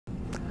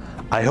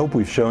I hope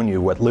we've shown you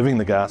what living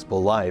the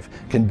gospel life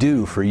can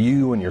do for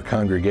you and your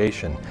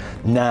congregation.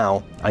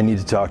 Now, I need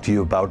to talk to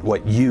you about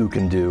what you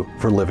can do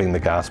for living the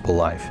gospel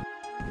life.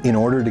 In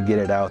order to get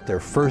it out there,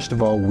 first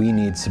of all, we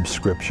need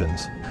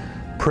subscriptions.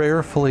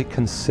 Prayerfully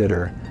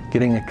consider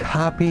getting a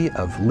copy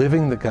of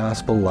Living the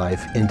Gospel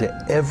Life into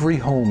every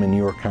home in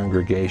your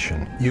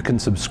congregation. You can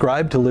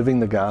subscribe to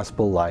Living the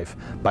Gospel Life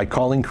by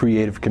calling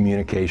Creative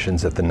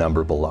Communications at the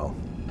number below.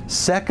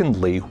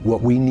 Secondly,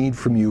 what we need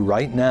from you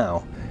right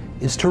now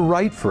is to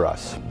write for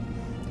us.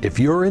 If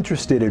you're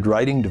interested in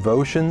writing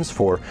devotions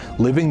for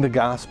Living the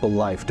Gospel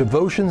Life,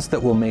 devotions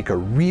that will make a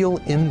real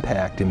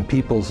impact in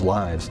people's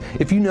lives,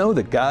 if you know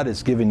that God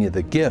has given you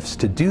the gifts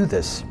to do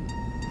this,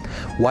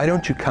 why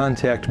don't you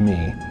contact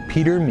me,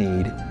 Peter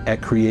Mead,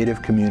 at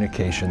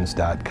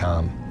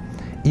creativecommunications.com.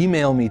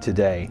 Email me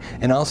today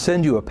and I'll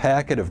send you a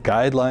packet of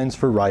guidelines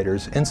for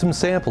writers and some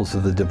samples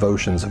of the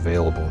devotions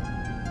available.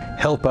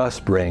 Help us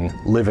bring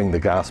Living the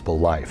Gospel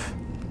Life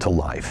to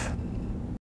life.